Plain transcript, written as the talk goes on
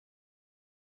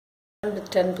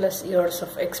With 10 plus years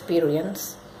of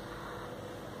experience,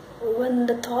 when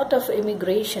the thought of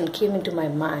immigration came into my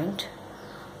mind,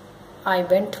 I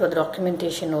went through the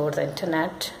documentation over the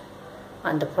internet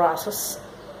and the process.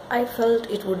 I felt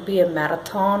it would be a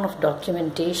marathon of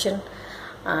documentation,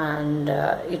 and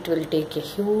it will take a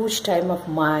huge time of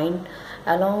mine.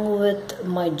 Along with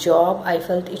my job, I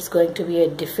felt it's going to be a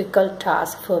difficult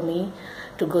task for me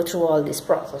to go through all this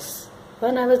process.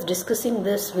 When I was discussing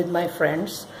this with my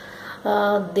friends,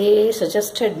 they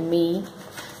suggested me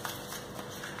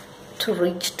to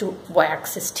reach to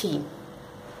Y-Axis team.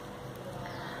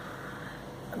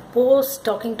 Post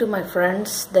talking to my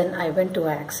friends, then I went to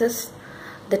Y-Axis.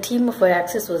 The team of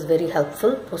Y-Axis was very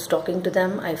helpful. Post talking to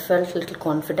them, I felt a little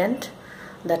confident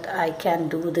that I can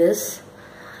do this.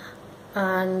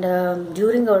 And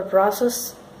during our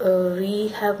process, we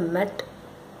have met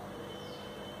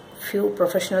few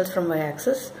professionals from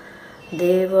Y-Axis.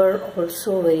 They were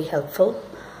also very helpful,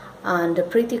 and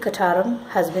Preeti Kataram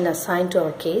has been assigned to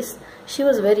our case. She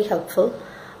was very helpful,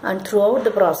 and throughout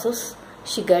the process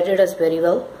she guided us very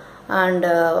well. And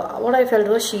what I felt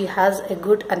was she has a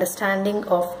good understanding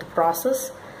of the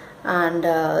process and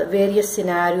various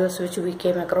scenarios which we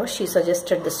came across. She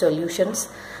suggested the solutions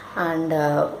and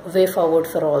way forward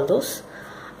for all those.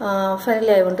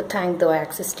 Finally, I want to thank the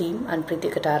Y-Axis team and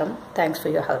Preeti Kataram. Thanks for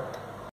your help.